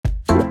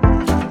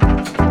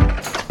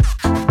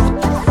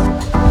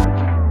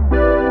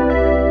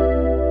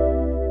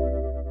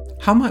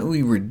how might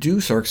we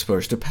reduce our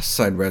exposure to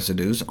pesticide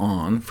residues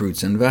on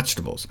fruits and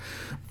vegetables?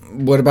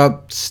 What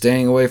about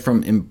staying away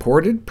from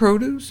imported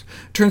produce?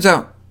 Turns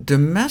out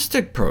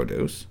domestic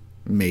produce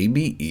may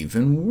be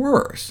even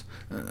worse,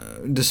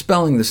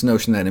 dispelling this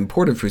notion that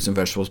imported fruits and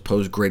vegetables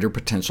pose greater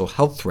potential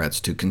health threats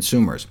to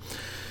consumers.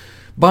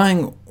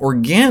 Buying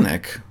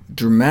organic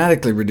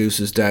dramatically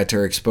reduces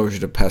dietary exposure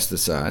to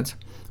pesticides,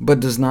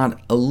 but does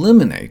not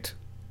eliminate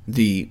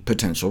the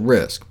potential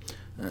risk.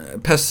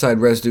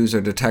 Pesticide residues are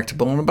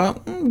detectable in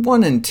about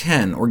 1 in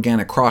 10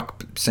 organic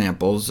crop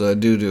samples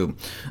due to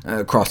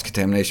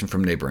cross-contamination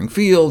from neighboring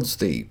fields,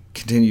 the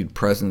continued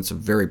presence of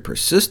very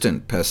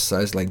persistent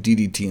pesticides like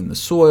DDT in the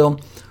soil,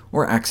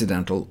 or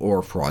accidental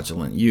or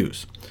fraudulent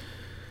use.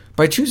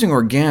 By choosing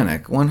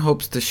organic, one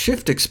hopes to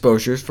shift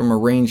exposures from a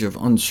range of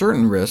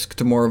uncertain risk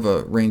to more of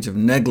a range of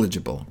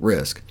negligible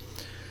risk.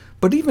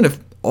 But even if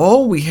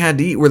all we had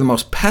to eat were the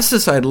most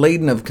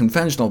pesticide-laden of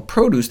conventional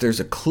produce, there's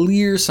a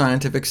clear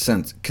scientific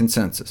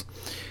consensus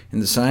in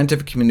the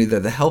scientific community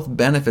that the health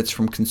benefits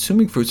from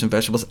consuming fruits and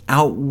vegetables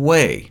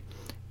outweigh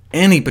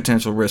any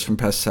potential risk from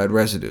pesticide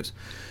residues.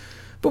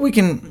 But we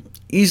can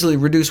easily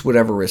reduce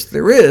whatever risk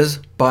there is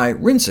by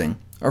rinsing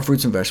our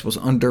fruits and vegetables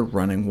under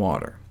running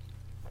water.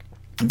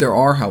 There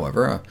are,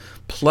 however, a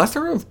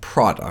plethora of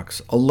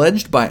products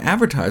alleged by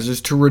advertisers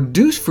to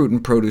reduce fruit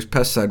and produce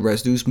pesticide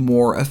residues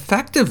more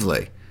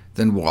effectively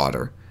than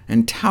water,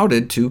 and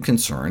touted to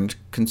concerned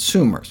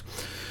consumers.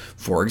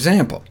 For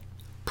example,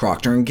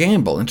 Procter &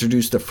 Gamble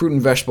introduced a fruit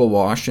and vegetable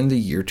wash in the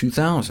year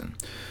 2000.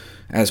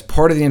 As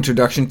part of the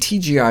introduction,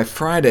 TGI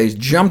Fridays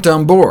jumped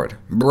on board,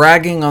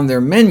 bragging on their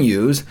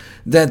menus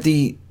that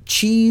the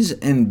cheese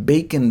and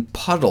bacon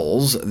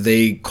puddles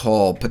they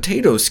call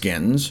potato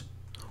skins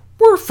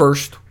were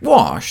first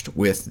washed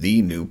with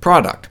the new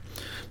product.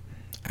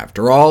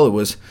 After all, it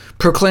was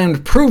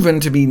proclaimed proven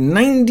to be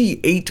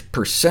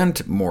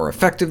 98% more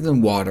effective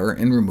than water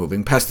in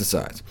removing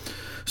pesticides.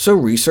 So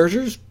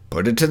researchers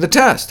put it to the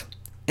test,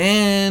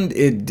 and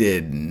it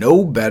did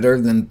no better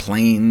than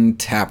plain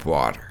tap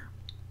water.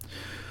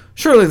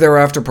 Shortly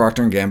thereafter,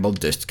 Procter & Gamble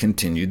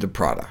discontinued the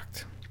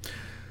product.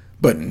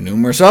 But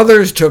numerous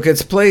others took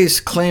its place,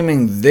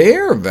 claiming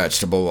their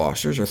vegetable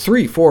washers are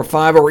 3, 4,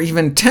 5, or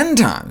even 10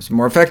 times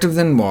more effective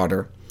than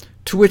water,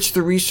 to which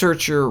the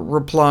researcher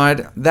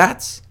replied,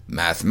 "That's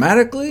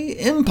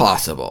mathematically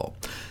impossible.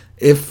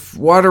 If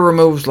water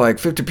removes like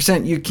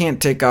 50%, you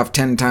can't take off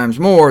 10 times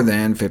more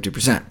than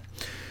 50%.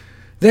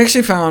 They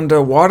actually found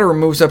water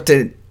removes up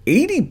to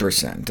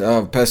 80%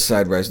 of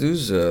pesticide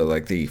residues,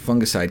 like the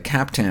fungicide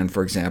Captan,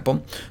 for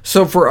example.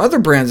 So for other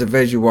brands of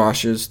veggie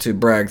washes to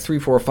brag 3,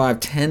 4,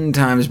 5, 10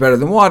 times better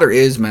than water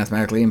is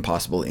mathematically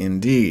impossible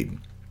indeed.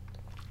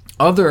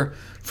 Other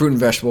fruit and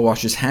vegetable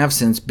washes have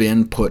since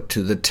been put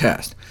to the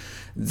test.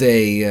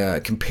 They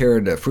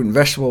compared a fruit and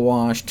vegetable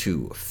wash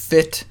to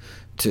FIT,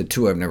 to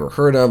two I've never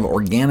heard of,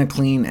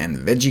 OrganiClean and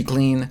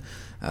VeggieClean,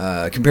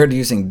 compared to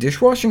using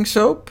dishwashing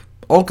soap,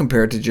 all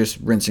compared to just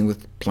rinsing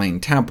with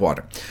plain tap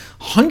water.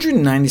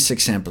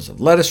 196 samples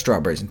of lettuce,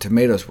 strawberries, and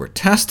tomatoes were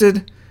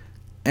tested,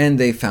 and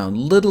they found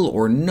little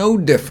or no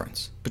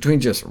difference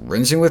between just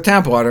rinsing with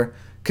tap water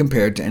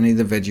compared to any of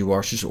the veggie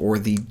washes or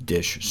the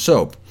dish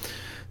soap.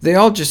 They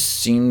all just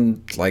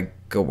seemed like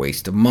a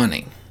waste of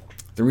money.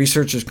 The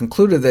researchers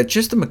concluded that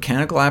just the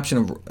mechanical action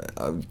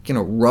of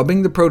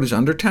rubbing the produce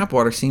under tap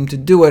water seemed to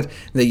do it,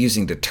 and that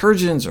using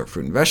detergents or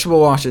fruit and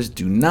vegetable washes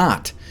do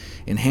not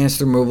enhance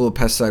the removal of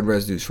pesticide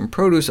residues from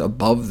produce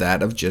above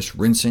that of just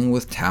rinsing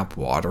with tap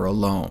water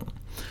alone.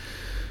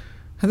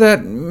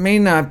 That may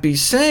not be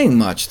saying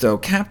much, though.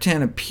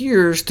 Captan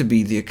appears to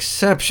be the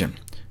exception.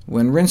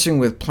 When rinsing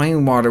with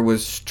plain water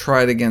was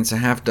tried against a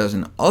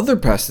half-dozen other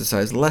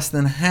pesticides, less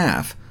than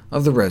half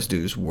of the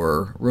residues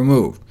were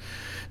removed.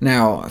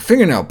 Now,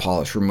 fingernail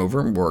polish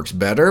remover works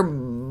better,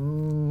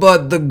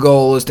 but the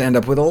goal is to end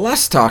up with a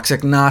less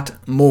toxic, not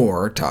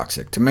more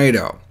toxic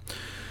tomato.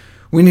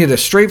 We need a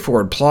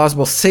straightforward,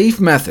 plausible,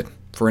 safe method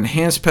for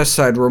enhanced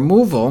pesticide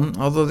removal,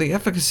 although the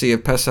efficacy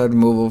of pesticide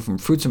removal from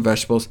fruits and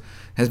vegetables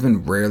has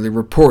been rarely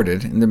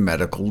reported in the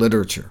medical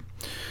literature.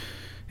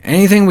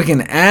 Anything we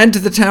can add to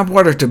the tap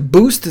water to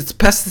boost its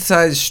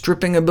pesticide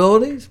stripping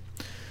abilities?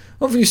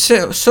 Well, if you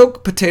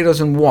soak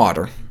potatoes in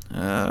water,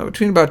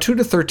 between about 2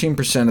 to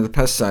 13% of the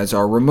pesticides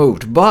are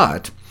removed,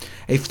 but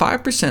a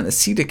 5%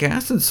 acetic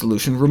acid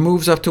solution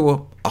removes up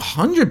to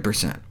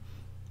 100%.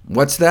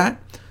 What's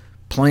that?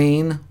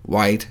 Plain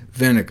white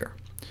vinegar.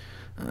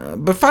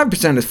 But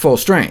 5% is full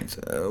strength.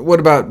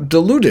 What about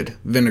diluted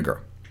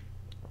vinegar?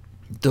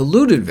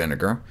 Diluted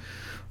vinegar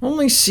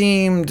only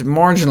seemed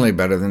marginally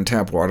better than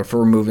tap water for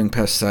removing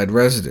pesticide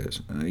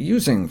residues.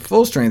 Using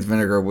full-strength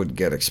vinegar would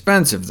get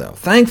expensive, though.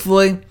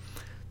 Thankfully,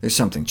 there's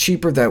something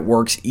cheaper that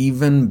works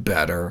even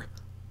better: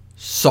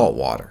 salt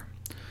water.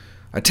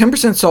 A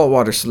 10% salt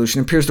water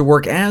solution appears to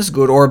work as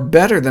good or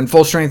better than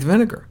full-strength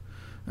vinegar.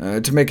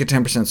 To make a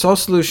 10% salt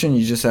solution,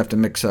 you just have to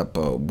mix up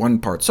 1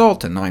 part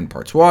salt and 9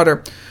 parts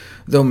water,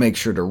 though make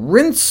sure to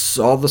rinse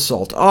all the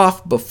salt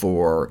off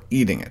before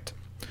eating it.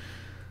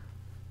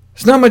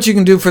 There's not much you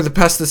can do for the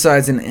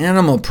pesticides in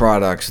animal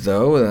products,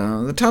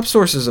 though. The top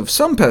sources of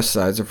some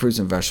pesticides are fruits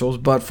and vegetables,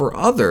 but for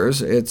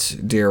others it's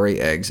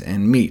dairy, eggs,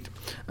 and meat,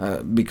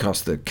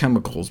 because the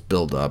chemicals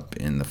build up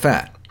in the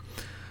fat.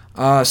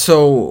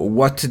 So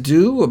what to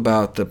do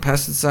about the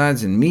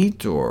pesticides in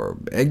meat or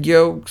egg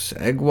yolks,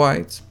 egg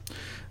whites?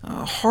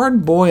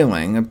 Hard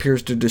boiling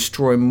appears to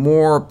destroy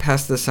more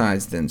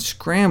pesticides than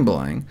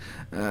scrambling,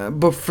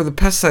 but for the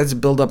pesticides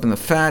that build up in the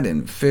fat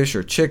in fish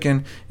or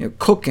chicken,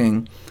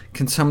 cooking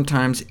can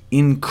sometimes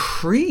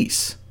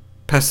increase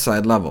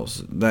pesticide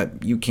levels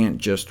that you can't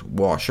just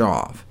wash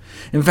off.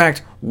 In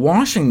fact,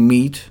 washing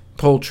meat,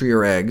 poultry,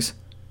 or eggs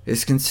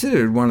is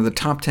considered one of the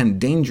top 10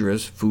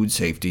 dangerous food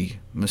safety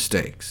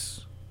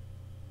mistakes.